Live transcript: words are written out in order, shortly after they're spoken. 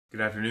Good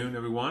afternoon,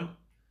 everyone.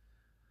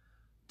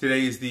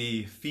 Today is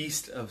the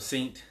feast of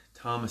St.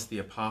 Thomas the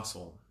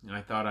Apostle, and I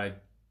thought I'd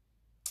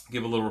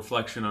give a little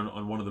reflection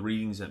on one of the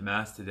readings at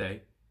Mass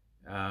today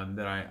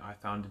that I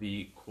found to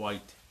be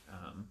quite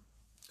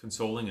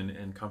consoling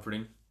and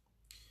comforting.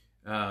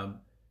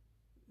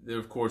 There,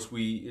 of course,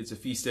 it's a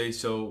feast day,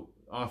 so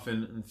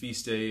often on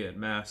feast day at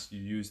Mass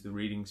you use the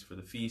readings for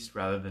the feast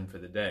rather than for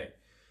the day.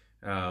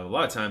 A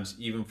lot of times,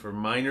 even for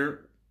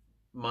minor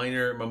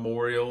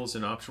memorials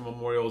and optional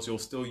memorials, you'll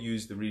still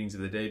use the readings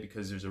of the day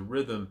because there's a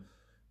rhythm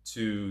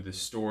to the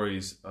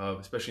stories of,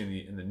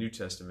 especially in the New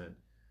Testament,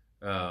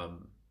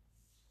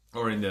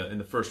 or in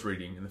the first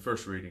reading. In the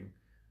first reading,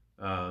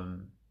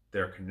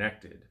 they're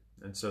connected,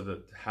 and so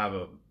to have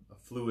a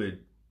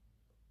fluid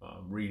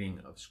reading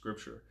of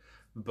Scripture.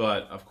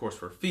 But of course,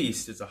 for a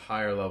feast, it's a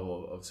higher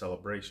level of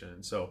celebration,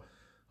 and so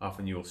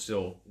often you will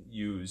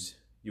use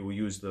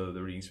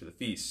the readings for the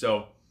feast.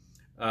 So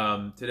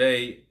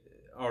today,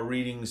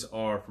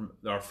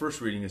 our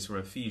first reading is from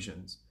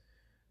Ephesians,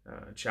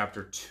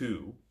 chapter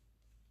 2.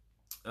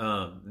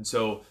 And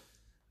so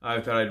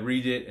I thought I'd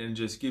read it and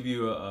just give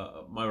you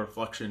my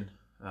reflection.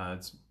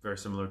 It's very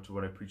similar to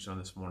what I preached on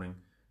this morning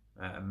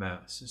at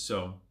Mass.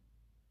 So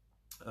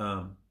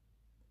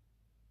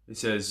it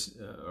says,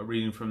 a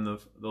reading from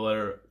the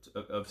letter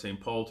of St.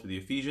 Paul to the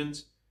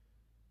Ephesians.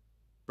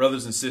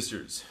 Brothers and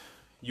sisters,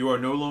 you are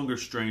no longer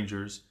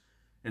strangers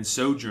and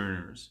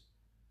sojourners,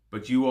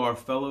 but you are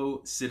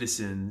fellow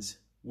citizens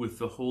with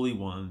the holy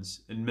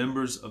ones and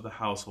members of the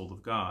household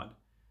of God,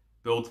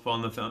 built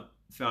upon the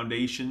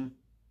foundation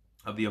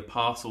of the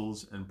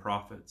apostles and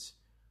prophets,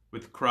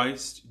 with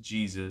Christ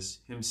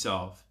Jesus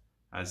himself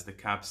as the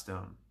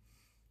capstone.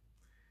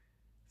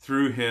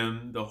 Through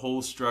him, the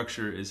whole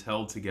structure is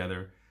held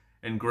together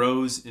and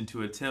grows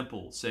into a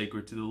temple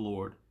sacred to the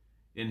Lord.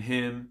 In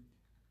him,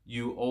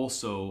 you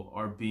also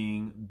are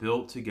being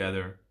built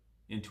together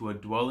into a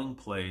dwelling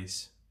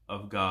place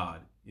of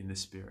God in the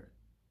Spirit.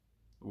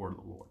 The word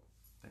of the Lord.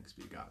 Thanks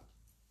be to God.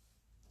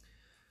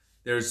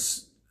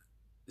 There's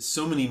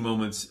so many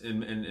moments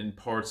in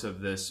parts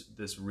of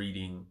this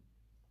reading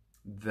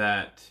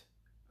that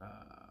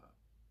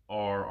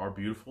are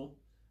beautiful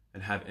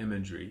and have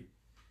imagery.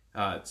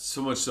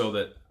 So much so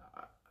that,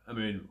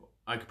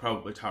 I could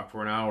probably talk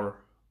for an hour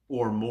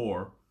or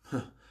more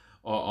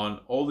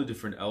on all the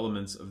different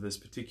elements of this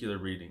particular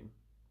reading.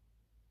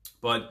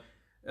 But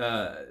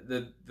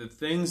the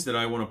things that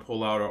I want to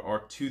pull out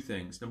are two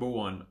things. Number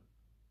one,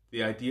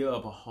 the idea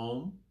of a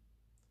home,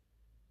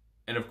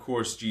 and of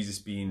course Jesus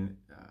being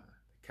the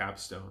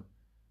capstone.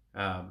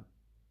 I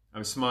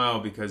smile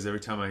because every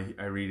time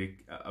I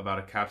read about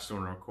a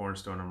capstone or a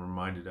cornerstone, I'm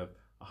reminded of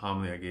a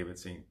homily I gave at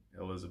St.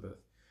 Elizabeth,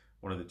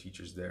 one of the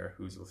teachers there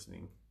who's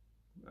listening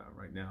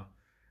right now.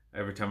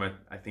 Every time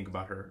I think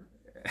about her,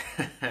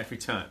 every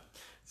time.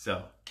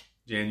 So,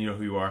 Jan, you know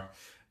who you are.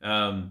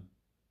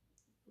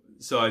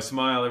 So I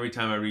smile every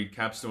time I read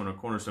capstone or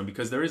cornerstone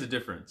because there is a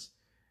difference.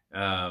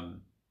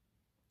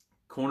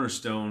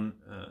 Cornerstone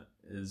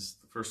is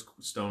the first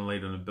stone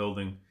laid on a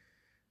building.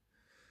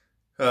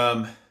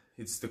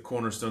 It's the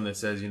cornerstone that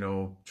says,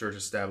 church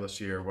established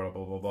here, blah,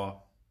 blah, blah, blah.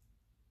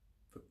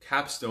 The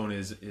capstone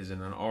is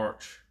in an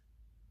arch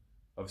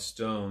of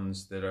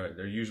stones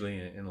they're usually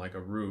in like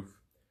a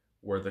roof,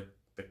 where the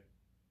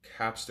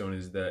capstone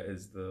is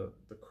the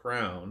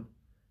crown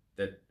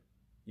that,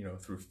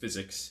 through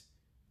physics,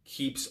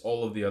 keeps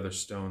all of the other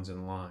stones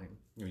in line.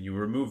 You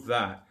remove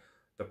that,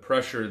 the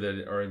pressure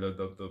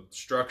the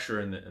structure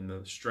and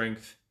the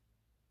strength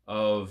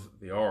of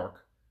the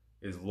ark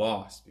is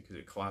lost because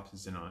it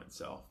collapses in on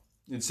itself.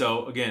 And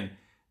so again,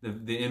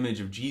 the image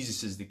of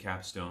Jesus as the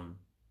capstone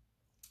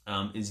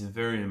is a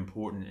very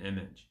important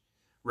image,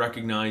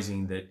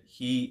 recognizing that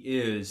he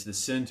is the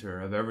center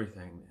of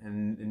everything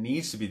and it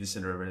needs to be the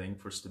center of everything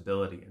for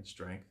stability and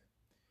strength.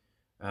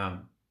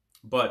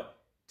 But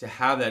to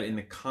have that in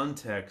the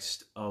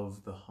context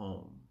of the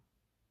home,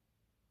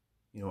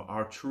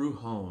 our true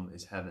home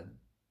is heaven.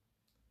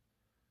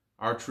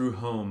 Our true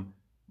home,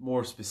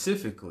 more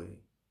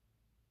specifically,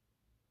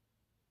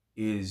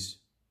 is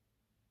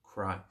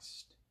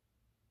Christ.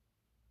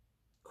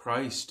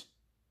 Christ,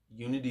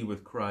 unity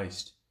with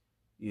Christ,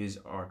 is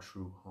our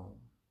true home.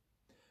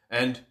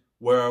 And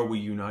where are we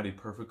united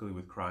perfectly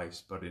with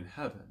Christ but in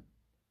heaven?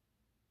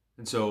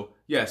 And so,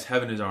 yes,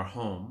 heaven is our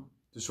home.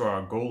 That's where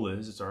our goal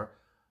is. It's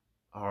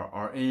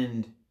our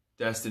end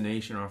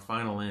destination, our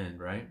final end,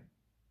 right?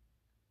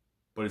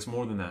 But it's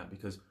more than that,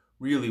 because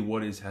really,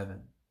 what is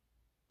heaven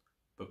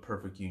but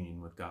perfect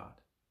union with God?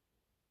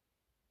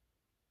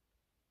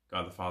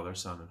 God the Father,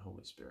 Son, and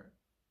Holy Spirit.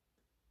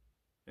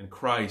 And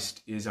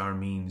Christ is our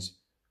means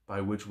by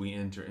which we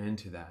enter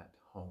into that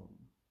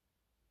home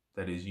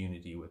that is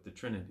unity with the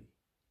Trinity.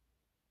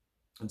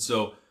 And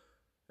so,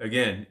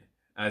 again,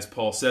 as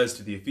Paul says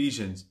to the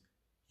Ephesians,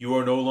 you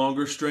are no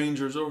longer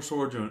strangers or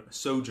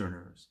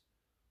sojourners,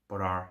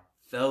 but are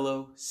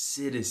fellow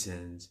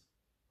citizens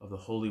of the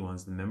holy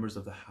ones, the members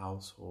of the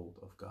household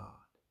of God.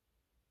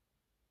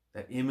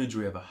 That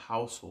imagery of a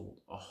household,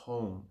 a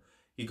home.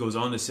 He goes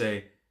on to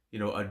say,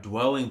 a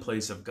dwelling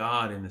place of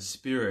God in the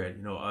Spirit,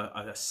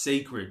 a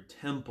sacred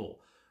temple.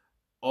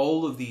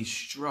 All of these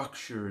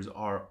structures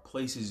are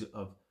places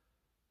of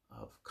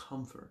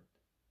comfort.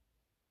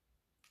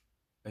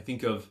 I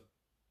think of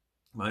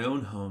my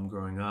own home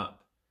growing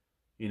up.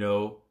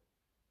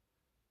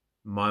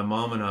 My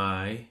mom and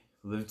I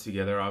lived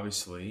together,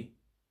 obviously.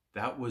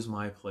 That was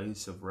my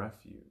place of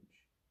refuge.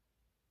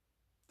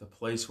 The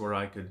place where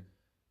I could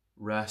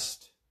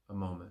rest a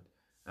moment.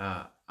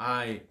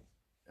 I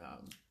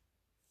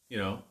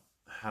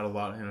had a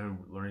lot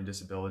of learning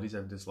disabilities. I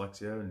have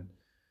dyslexia and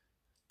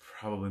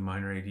probably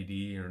minor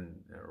ADD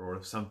or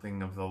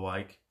something of the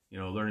like,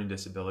 learning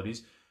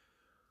disabilities.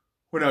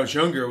 When I was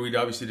younger, we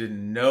obviously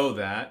didn't know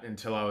that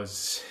until I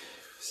was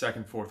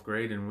second, fourth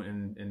grade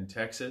in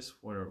Texas,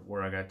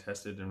 where I got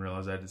tested and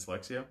realized I had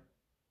dyslexia.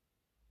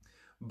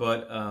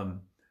 But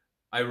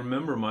I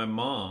remember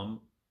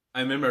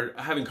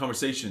having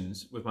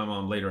conversations with my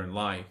mom later in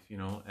life,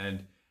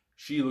 and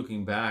she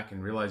looking back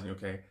and realizing,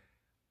 okay,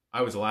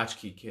 I was a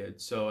latchkey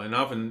kid. So, and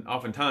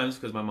oftentimes,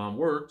 because my mom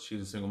worked, she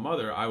was a single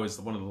mother, I was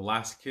one of the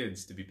last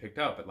kids to be picked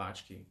up at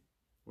latchkey,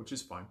 which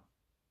is fine.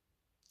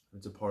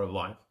 It's a part of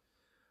life.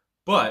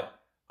 But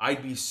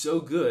I'd be so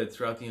good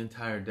throughout the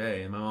entire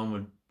day. And my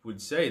mom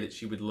would say that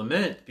she would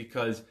lament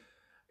because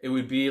it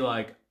would be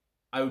like,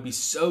 I would be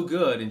so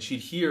good, and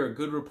she'd hear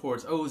good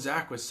reports. Oh,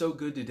 Zach was so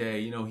good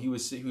today. He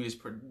was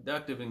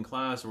productive in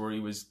class, or he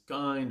was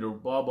kind, or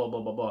blah, blah,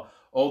 blah, blah, blah.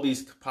 All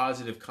these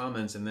positive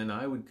comments. And then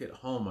I would get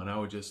home and I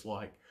would just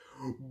like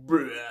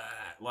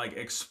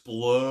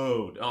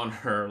explode on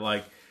her.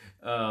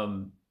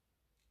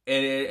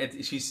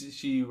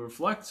 She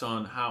reflects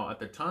on how at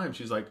the time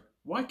she's like,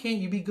 why can't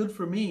you be good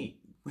for me?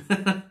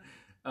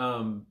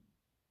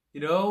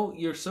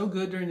 You're so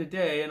good during the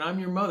day, and I'm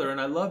your mother, and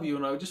I love you,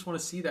 and I just want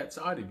to see that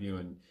side of you.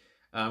 And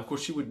of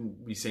course, she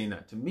wouldn't be saying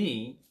that to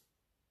me,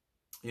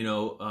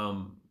 but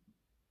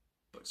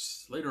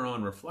later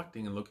on,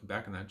 reflecting and looking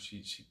back on that,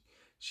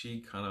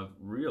 she kind of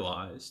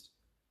realized,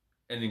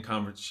 and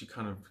she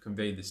kind of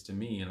conveyed this to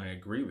me, and I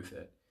agree with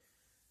it,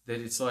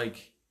 that it's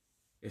like,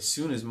 as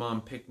soon as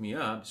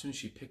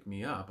she picked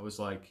me up, I was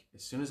like,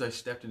 as soon as I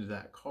stepped into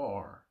that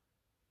car,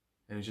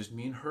 and it's just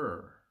me and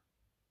her.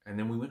 And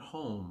then we went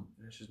home,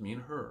 and it's just me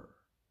and her.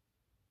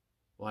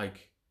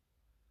 Like,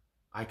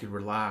 I could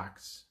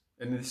relax.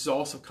 And this is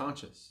all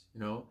subconscious,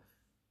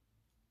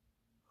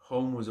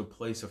 Home was a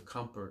place of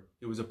comfort.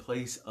 It was a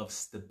place of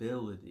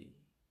stability.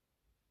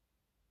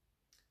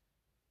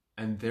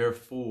 And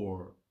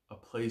therefore, a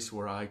place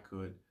where I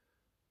could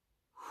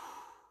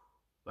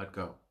let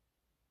go.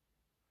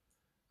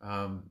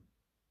 And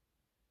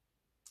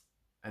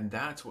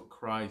that's what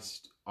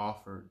Christ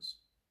offers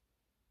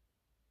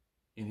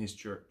in his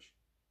church,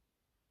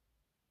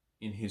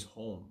 in his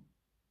home.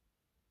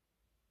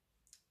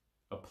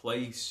 A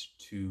place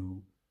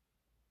to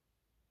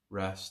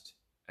rest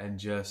and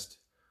just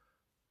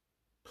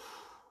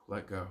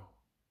let go.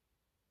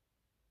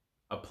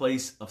 A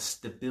place of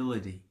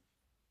stability.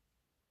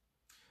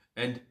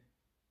 And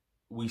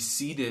we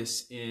see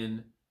this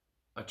in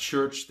a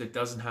church that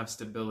doesn't have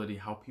stability,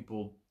 how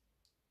people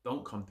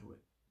don't come to it.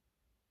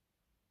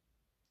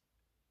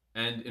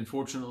 And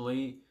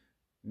unfortunately,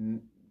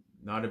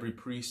 not every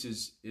priest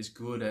is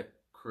good at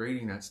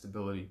creating that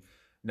stability.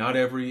 Not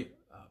every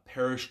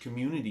parish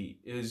community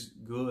is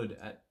good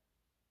at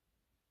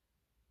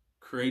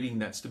creating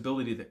that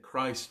stability that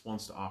Christ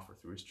wants to offer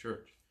through his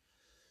church.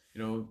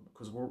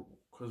 Because we're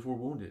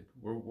wounded,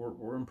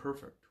 we're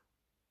imperfect.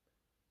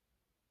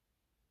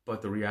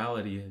 But the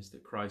reality is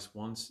that Christ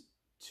wants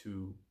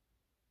to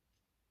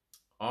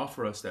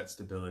offer us that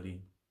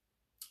stability,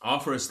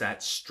 offer us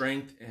that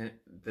strength, and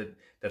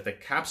that the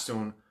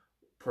capstone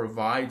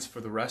provides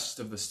for the rest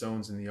of the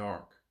stones in the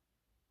arch.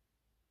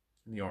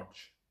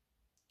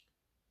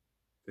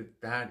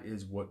 That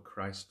is what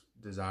Christ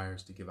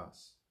desires to give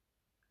us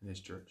in his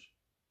church,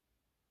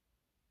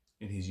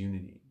 in his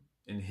unity,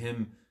 in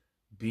him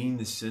being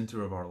the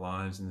center of our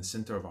lives and the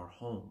center of our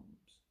homes.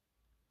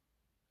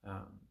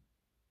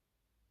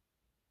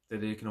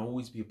 That it can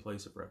always be a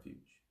place of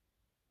refuge.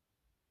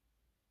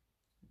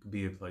 It can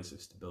be a place of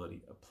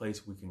stability, a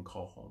place we can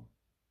call home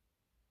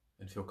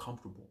and feel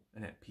comfortable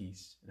and at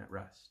peace and at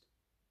rest.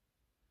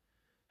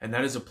 And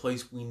that is a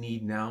place we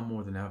need now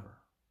more than ever.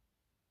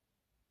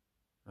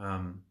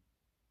 And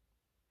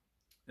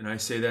I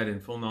say that in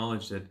full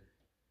knowledge that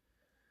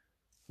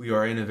we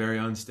are in a very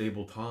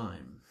unstable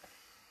time.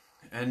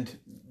 And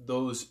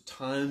those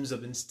times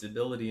of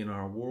instability in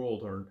our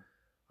world are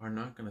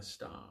not going to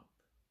stop.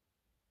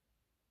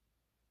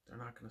 They're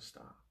not going to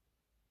stop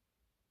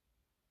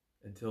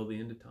until the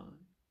end of time.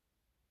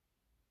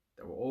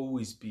 There will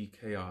always be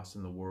chaos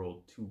in the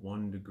world to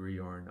one degree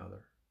or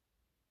another.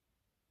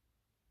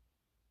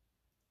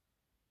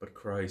 But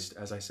Christ,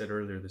 as I said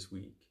earlier this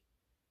week,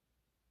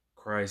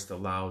 Christ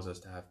allows us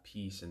to have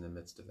peace in the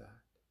midst of that.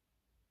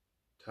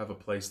 To have a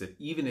place that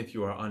even if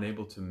you are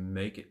unable to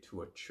make it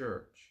to a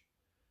church,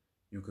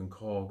 you can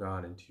call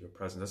God into your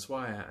presence. That's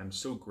why I'm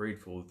so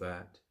grateful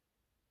that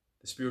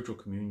the spiritual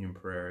communion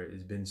prayer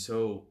has been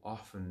so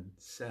often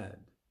said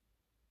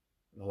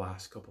in the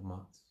last couple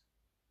months.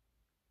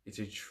 It's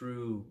a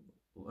true,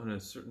 in a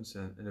certain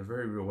sense, in a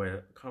very real way,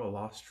 kind of a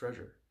lost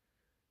treasure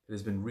that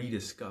has been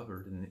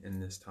rediscovered in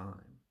this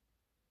time.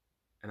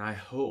 And I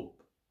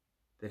hope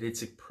that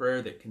it's a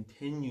prayer that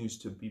continues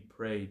to be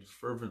prayed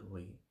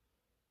fervently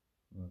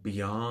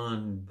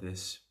beyond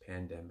this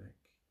pandemic,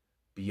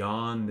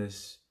 beyond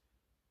this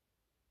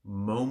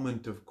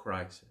moment of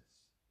crisis,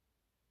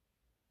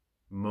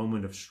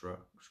 moment of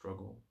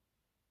struggle,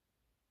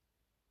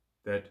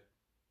 that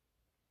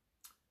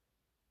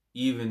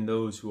even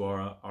those who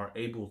are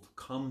able to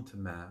come to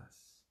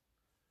Mass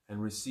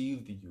and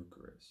receive the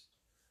Eucharist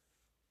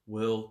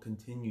will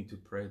continue to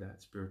pray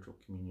that spiritual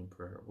communion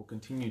prayer, will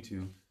continue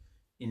to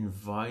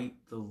invite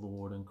the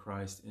Lord and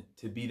Christ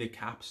to be the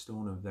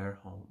capstone of their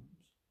homes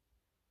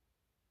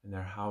and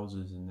their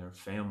houses and their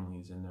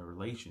families and their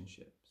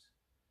relationships,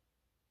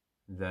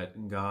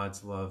 that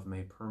God's love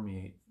may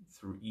permeate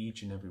through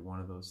each and every one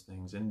of those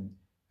things and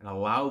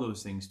allow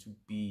those things to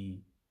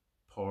be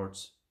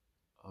parts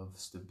of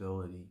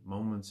stability,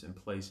 moments and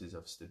places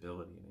of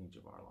stability in each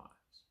of our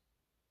lives.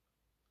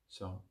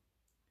 So,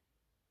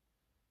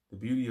 the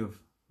beauty of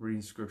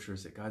reading Scripture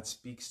is that God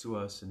speaks to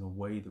us in a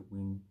way that we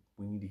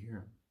need to hear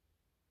Him.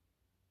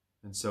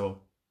 And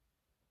so,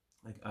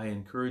 I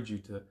encourage you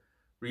to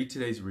read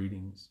today's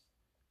readings,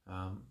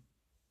 and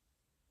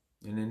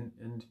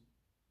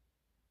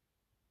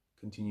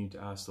continue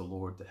to ask the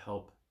Lord to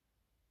help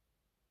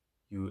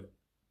you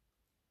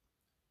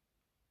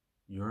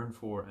yearn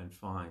for and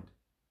find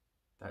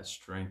that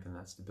strength and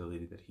that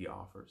stability that He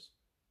offers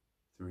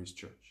through His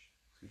church,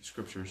 through the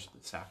Scriptures,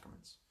 the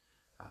sacraments,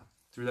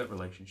 through that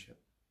relationship,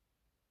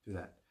 through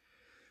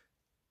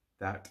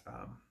that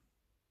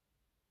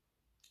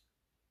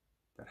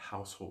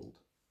household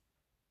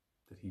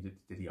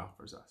that He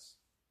offers us.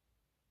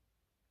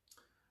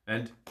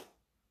 And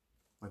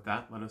with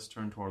that, let us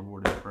turn to our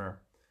Lord in prayer,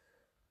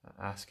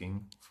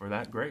 asking for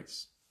that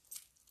grace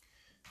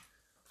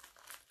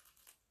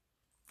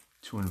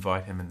to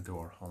invite Him into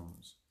our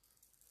homes.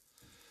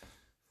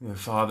 In the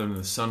Father, and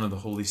the Son, and the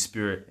Holy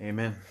Spirit.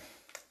 Amen.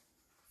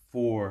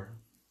 For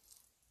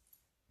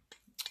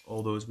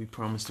all those we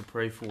promise to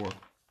pray for,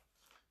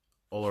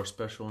 all our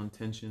special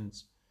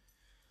intentions,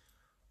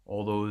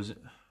 all those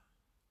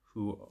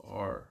who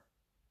are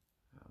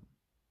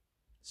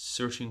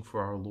searching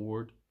for our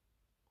Lord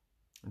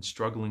and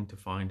struggling to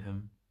find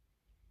Him,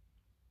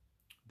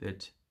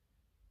 that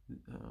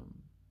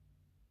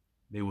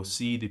they will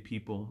see the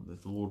people,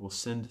 that the Lord will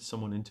send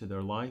someone into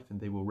their life, and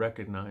they will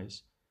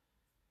recognize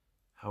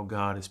how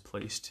God has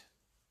placed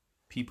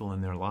people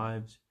in their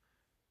lives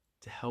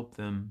to help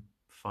them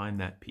find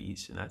that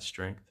peace and that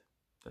strength,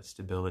 that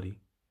stability,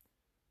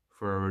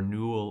 for a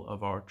renewal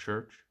of our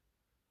church,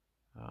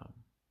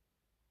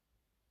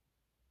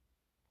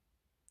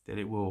 that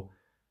it will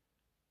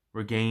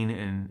regain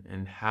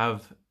and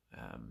have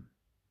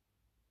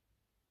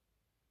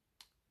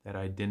that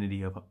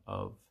identity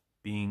of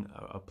being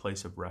a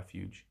place of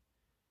refuge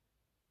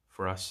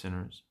for us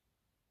sinners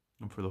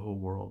and for the whole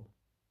world.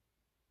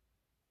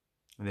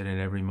 And that in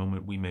every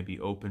moment we may be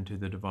open to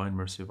the divine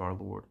mercy of our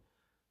Lord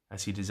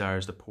as He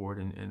desires to pour it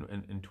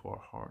into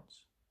our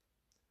hearts.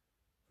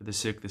 For the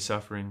sick, the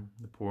suffering,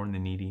 the poor and the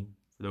needy,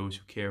 for those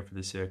who care for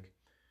the sick,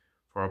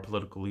 for our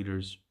political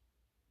leaders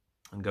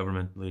and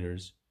government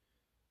leaders,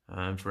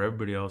 and for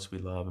everybody else we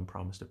love and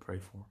promise to pray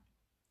for.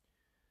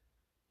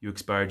 You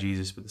expired,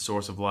 Jesus, but the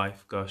source of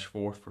life gushed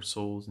forth for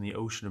souls, and the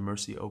ocean of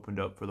mercy opened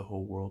up for the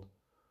whole world.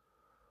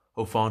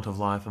 O fount of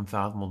life,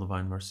 unfathomable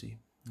divine mercy,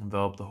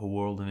 envelop the whole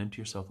world and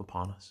empty yourself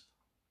upon us.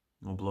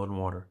 O blood and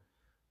water,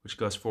 which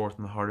gushed forth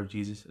in the heart of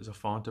Jesus as a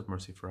fount of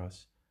mercy for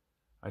us,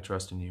 I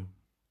trust in you.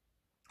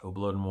 O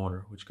blood and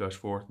water, which gushed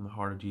forth in the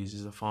heart of Jesus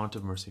as a fount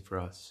of mercy for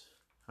us,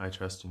 I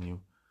trust in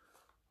you.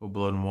 O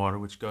blood and water,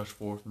 which gushed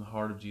forth in the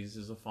heart of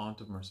Jesus as a fount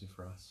of mercy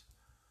for us,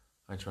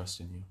 I trust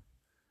in you.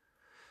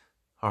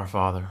 Our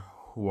Father,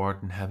 who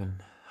art in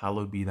heaven,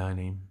 hallowed be thy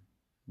name.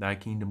 Thy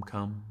kingdom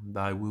come,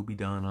 thy will be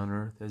done on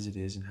earth as it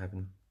is in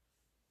heaven.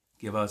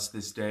 Give us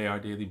this day our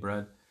daily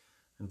bread,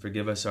 and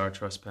forgive us our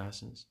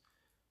trespasses,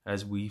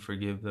 as we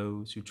forgive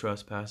those who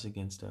trespass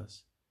against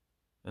us.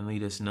 And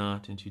lead us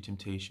not into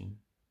temptation,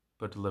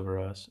 but deliver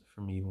us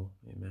from evil.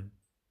 Amen.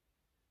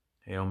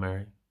 Hail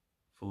Mary,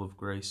 full of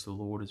grace, the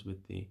Lord is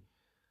with thee.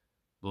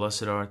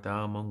 Blessed art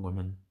thou among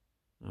women,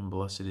 and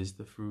blessed is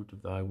the fruit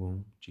of thy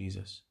womb,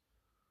 Jesus.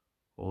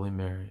 Holy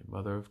Mary,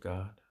 Mother of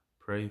God,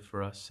 pray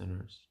for us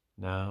sinners,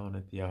 now and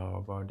at the hour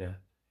of our death.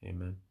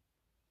 Amen.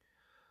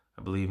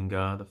 I believe in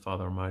God, the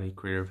Father Almighty,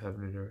 creator of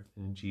heaven and earth,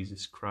 and in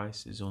Jesus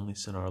Christ, His only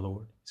Son, our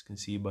Lord, is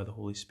conceived by the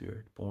Holy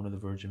Spirit, born of the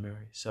Virgin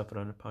Mary, suffered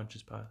under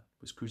Pontius Pilate,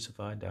 was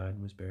crucified, died,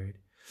 and was buried.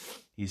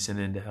 He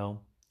ascended into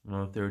hell, and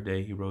on the third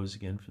day He rose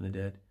again from the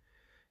dead.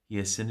 He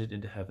ascended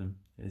into heaven,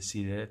 and is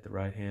seated at the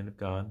right hand of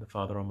God, the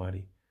Father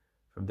Almighty.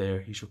 From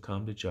there He shall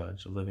come to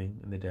judge the living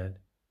and the dead.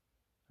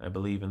 I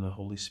believe in the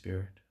Holy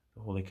Spirit,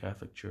 the Holy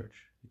Catholic Church,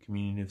 the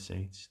communion of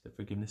saints, the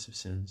forgiveness of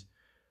sins,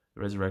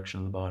 the resurrection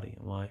of the body,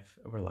 and life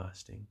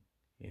everlasting.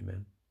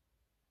 Amen.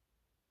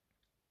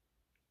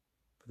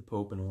 For the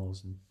Pope and all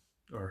his,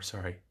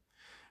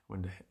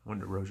 went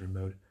to rosary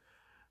mode.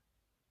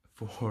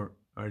 For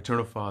our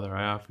eternal Father,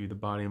 I offer you the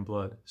body and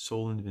blood,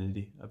 soul and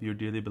divinity of your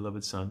dearly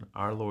beloved Son,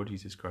 our Lord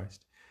Jesus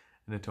Christ,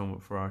 in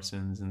atonement for our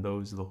sins and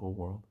those of the whole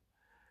world.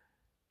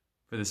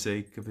 For the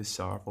sake of his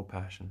sorrowful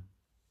passion,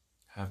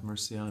 have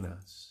mercy on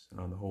us and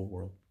on the whole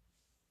world.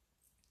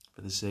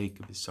 For the sake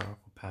of his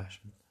sorrowful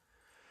passion,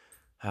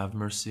 have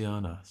mercy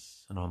on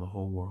us and on the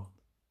whole world.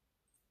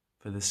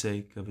 For the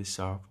sake of his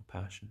sorrowful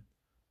passion,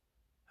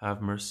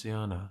 have mercy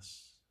on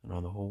us and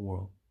on the whole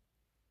world.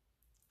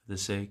 For the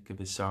sake of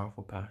his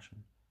sorrowful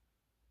passion,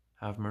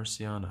 have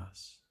mercy on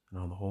us and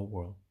on the whole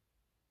world.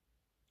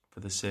 For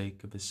the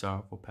sake of his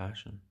sorrowful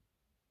passion,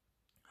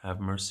 have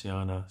mercy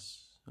on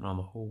us and on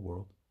the whole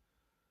world.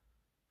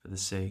 For the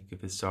sake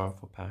of his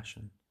sorrowful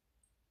passion,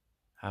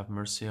 have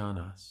mercy on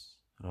us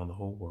and on the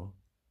whole world.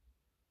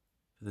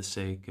 For the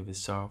sake of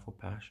his sorrowful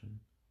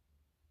passion,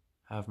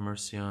 have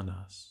mercy on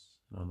us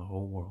and on the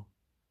whole world.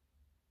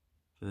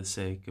 For the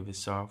sake of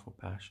his sorrowful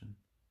passion,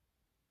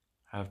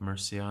 have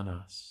mercy on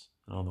us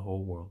and on the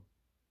whole world.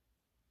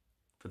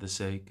 For the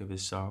sake of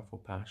his sorrowful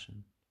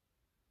passion,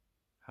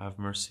 have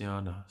mercy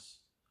on us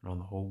and on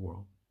the whole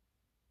world.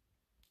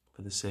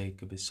 For the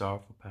sake of his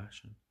sorrowful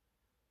passion,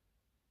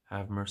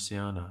 have mercy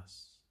on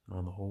us and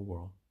on the whole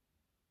world.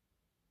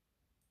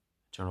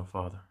 Eternal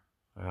Father,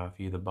 I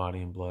offer you the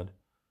body and blood,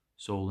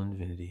 soul and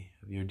divinity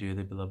of your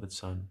dearly beloved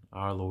Son,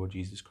 our Lord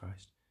Jesus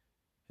Christ,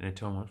 in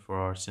atonement for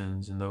our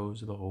sins and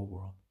those of the whole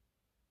world.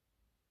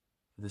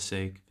 For the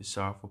sake of his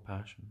sorrowful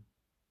passion,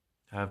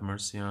 have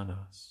mercy on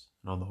us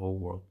and on the whole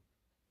world.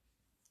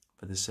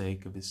 For the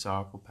sake of his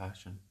sorrowful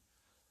passion,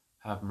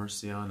 have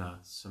mercy on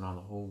us and on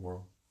the whole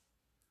world.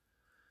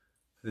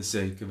 For the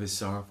sake of his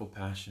sorrowful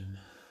passion,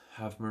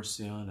 have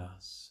mercy on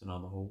us and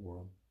on the whole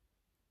world.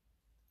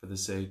 For the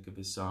sake of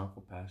his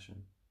sorrowful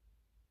passion,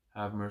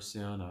 have mercy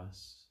on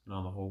us and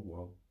on the whole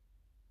world.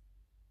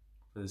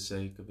 For the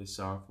sake of his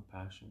sorrowful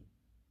passion,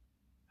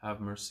 have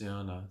mercy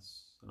on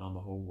us and on the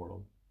whole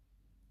world.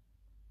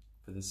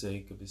 For the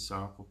sake of his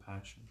sorrowful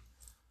passion,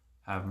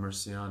 have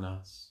mercy on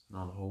us and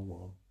on the whole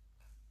world.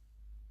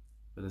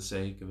 For the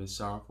sake of his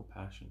sorrowful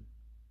passion,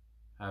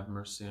 have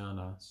mercy on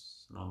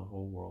us and on the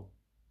whole world.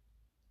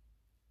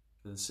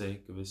 For the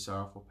sake of his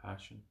sorrowful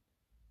passion,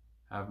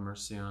 have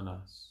mercy on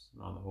us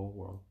and on the whole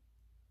world.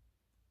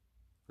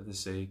 For the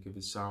sake of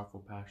his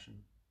sorrowful passion,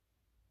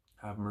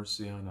 have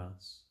mercy on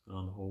us and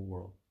on the whole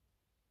world.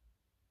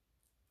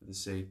 For the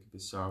sake of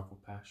his sorrowful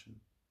passion,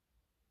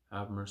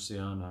 have mercy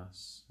on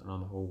us and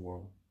on the whole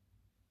world.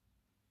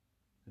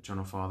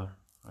 Eternal Father,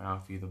 I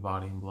offer you the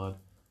body and blood,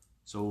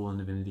 soul and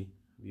divinity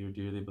of your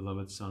dearly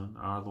beloved Son,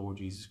 our Lord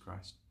Jesus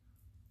Christ,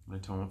 in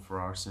atonement for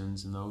our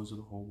sins and those of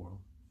the whole world.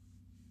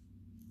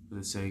 For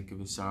the sake of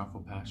his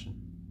sorrowful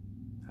passion,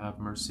 have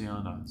mercy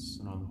on us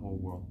and on the whole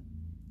world.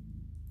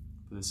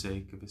 For the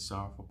sake of his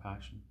sorrowful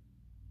passion,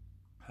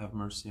 have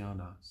mercy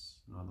on us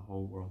and on the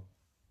whole world.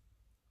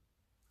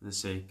 For the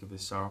sake of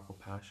his sorrowful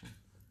passion,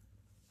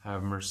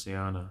 have mercy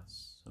on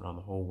us and on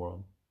the whole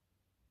world.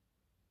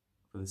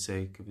 For the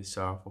sake of his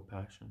sorrowful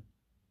passion,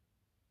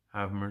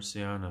 have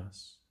mercy on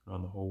us and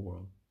on the whole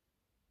world.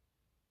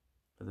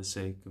 For the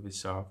sake of his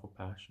sorrowful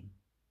passion,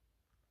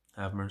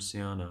 have mercy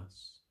on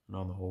us and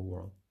on the whole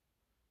world.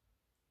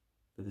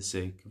 For the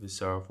sake of his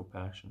sorrowful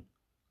passion,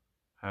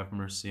 have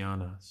mercy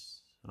on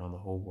us and on the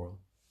whole world.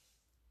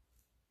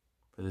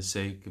 For the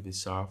sake of his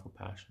sorrowful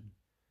passion,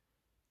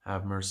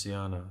 have mercy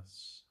on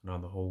us and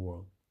on the whole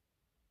world.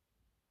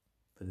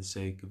 For the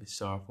sake of his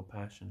sorrowful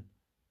passion,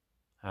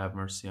 have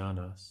mercy on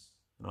us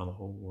and on the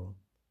whole world.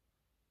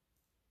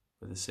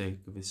 For the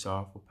sake of his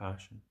sorrowful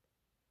passion,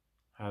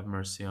 have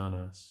mercy on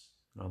us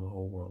and on the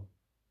whole world.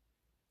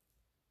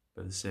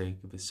 For the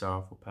sake of his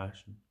sorrowful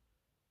passion,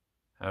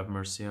 have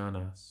mercy on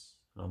us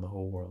and on the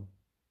whole world.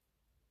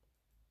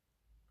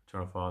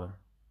 Eternal Father,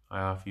 I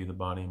offer you the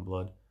body and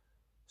blood,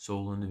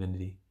 soul and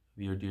divinity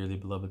of your dearly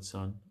beloved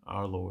Son,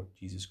 our Lord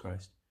Jesus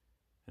Christ,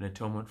 in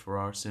atonement for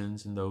our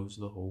sins and those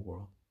of the whole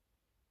world.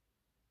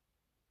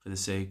 For the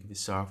sake of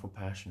his sorrowful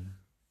passion,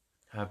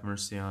 have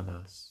mercy on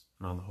us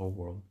and on the whole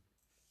world.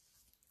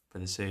 For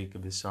the sake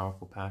of his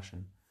sorrowful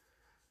passion,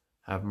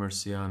 have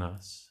mercy on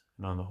us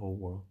and on the whole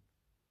world.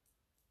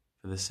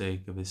 For the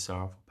sake of his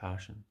sorrowful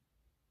passion,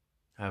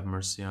 have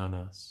mercy on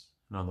us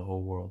and on the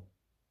whole world.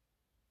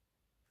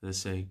 For the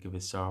sake of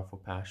his sorrowful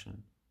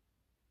passion,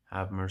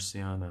 have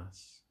mercy on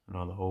us and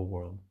on the whole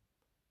world.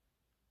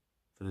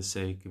 For the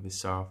sake of his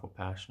sorrowful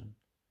passion,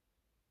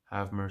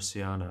 have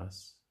mercy on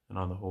us and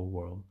on the whole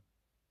world.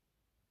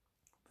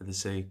 For the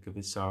sake of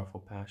his sorrowful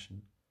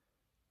passion,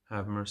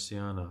 have mercy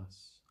on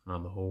us and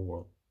on the whole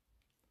world.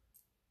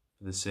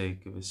 For the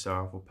sake of his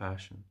sorrowful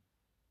passion,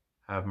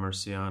 have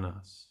mercy on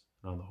us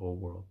and on the whole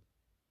world.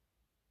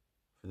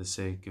 For the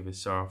sake of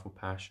his sorrowful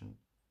passion,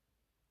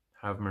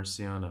 have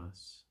mercy on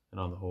us and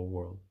on the whole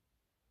world.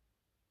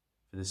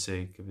 For the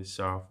sake of his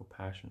sorrowful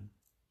passion,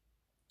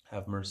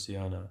 have mercy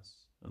on us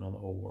and on the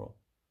whole world.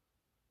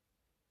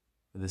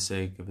 For the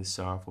sake of his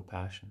sorrowful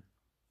passion,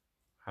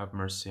 have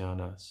mercy on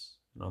us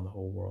and on the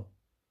whole world.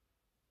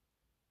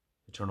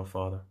 Eternal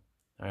Father,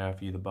 I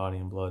offer you the body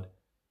and blood,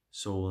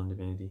 soul and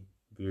divinity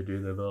of your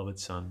dearly beloved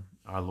Son,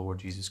 our Lord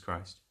Jesus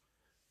Christ,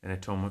 an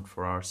atonement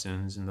for our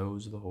sins and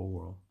those of the whole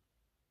world.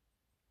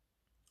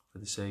 For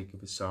the sake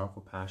of his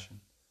sorrowful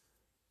passion,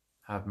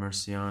 have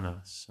mercy on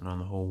us and on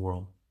the whole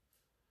world.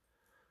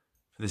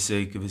 For the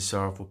sake of his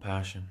sorrowful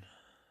passion,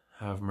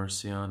 have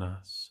mercy on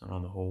us and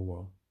on the whole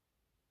world.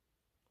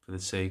 For the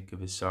sake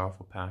of his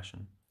sorrowful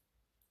passion,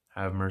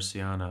 have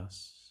mercy on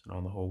us and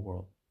on the whole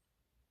world.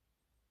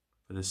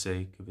 For the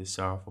sake of his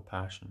sorrowful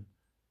passion,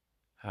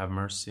 have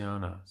mercy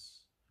on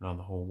us and on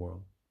the whole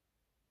world.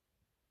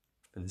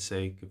 For the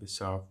sake of his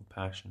sorrowful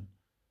passion,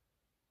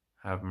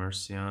 have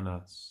mercy on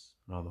us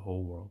and on the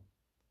whole world.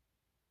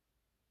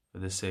 For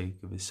the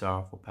sake of his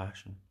sorrowful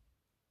passion,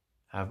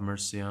 have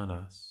mercy on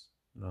us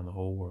and on the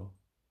whole world.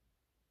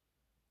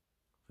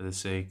 For the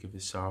sake of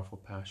his sorrowful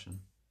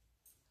passion,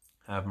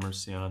 have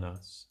mercy on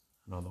us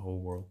and on the whole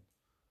world.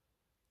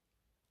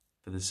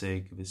 For the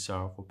sake of his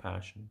sorrowful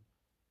passion,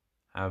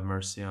 have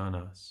mercy on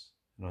us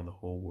and on the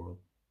whole world.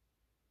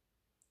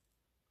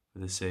 For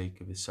the sake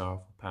of his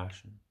sorrowful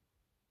passion,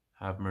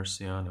 have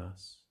mercy on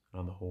us and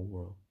on the whole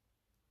world.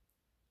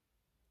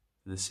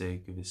 For the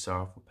sake of his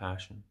sorrowful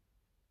passion,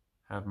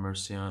 have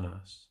mercy on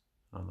us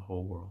and on the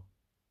whole world.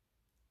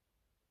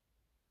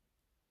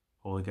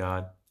 Holy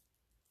God,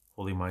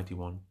 Holy Mighty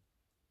One,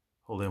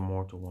 Holy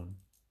Immortal One,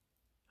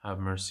 have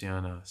mercy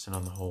on us and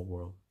on the whole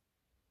world.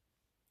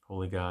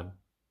 Holy God,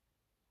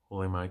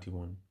 Holy Mighty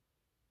One,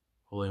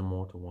 Holy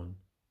Immortal One,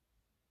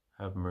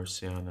 have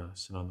mercy on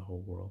us and on the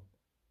whole world.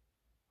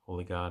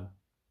 Holy God,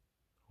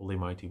 Holy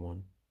Mighty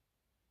One,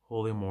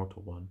 Holy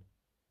Immortal One,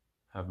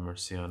 have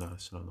mercy on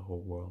us and on the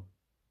whole world.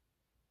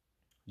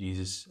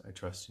 Jesus, I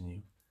trust in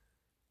you.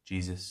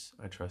 Jesus,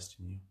 I trust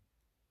in you.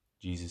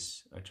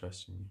 Jesus, I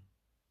trust in you.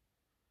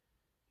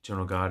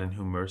 Eternal God, in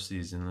whom mercy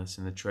is endless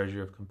and the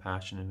treasure of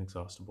compassion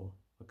inexhaustible,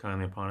 look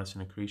kindly upon us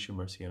and increase your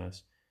mercy on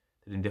us,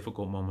 that in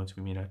difficult moments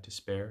we may not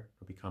despair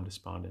or become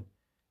despondent,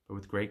 but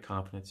with great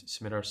confidence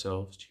submit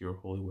ourselves to your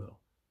holy will,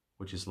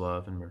 which is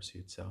love and mercy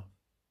itself.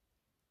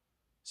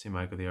 Saint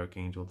Michael the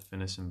Archangel,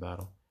 defend us in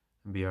battle,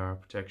 and be our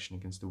protection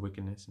against the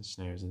wickedness and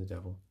snares of the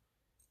devil.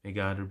 May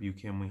God rebuke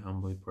him, we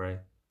humbly pray.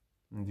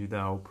 And do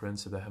thou, O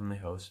Prince of the heavenly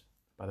host,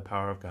 by the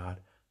power of God,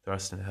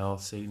 thrust into hell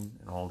Satan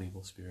and all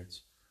evil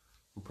spirits,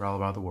 who prowl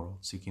about the world,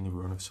 seeking the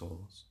ruin of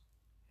souls.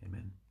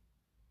 Amen.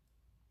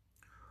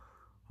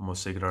 O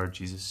most sacred heart of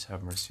Jesus,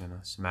 have mercy on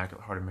us.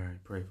 Immaculate Heart of Mary,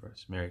 pray for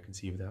us. Mary,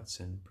 conceived without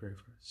sin, pray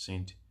for us.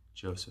 Saint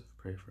Joseph,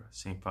 pray for us.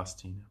 Saint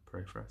Faustina,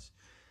 pray for us.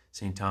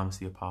 Saint Thomas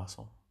the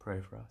Apostle,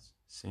 pray for us.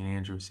 Saint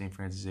Andrew, Saint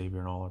Francis Xavier,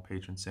 and all our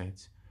patron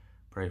saints,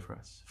 pray for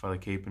us. Father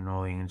Capon and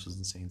all the angels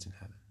and saints in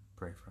heaven,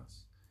 pray for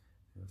us.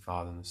 In the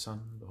Father, and the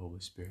Son, and the Holy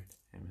Spirit.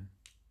 Amen.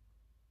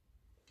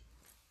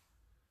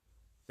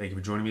 Thank you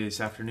for joining me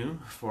this afternoon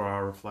for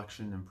our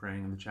reflection and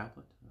praying in the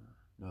chaplet.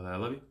 Know that I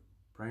love you.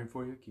 Praying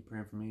for you. Keep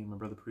praying for me and my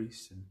brother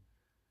priest. And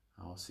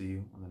I'll see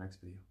you on the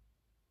next video.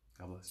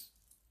 God bless.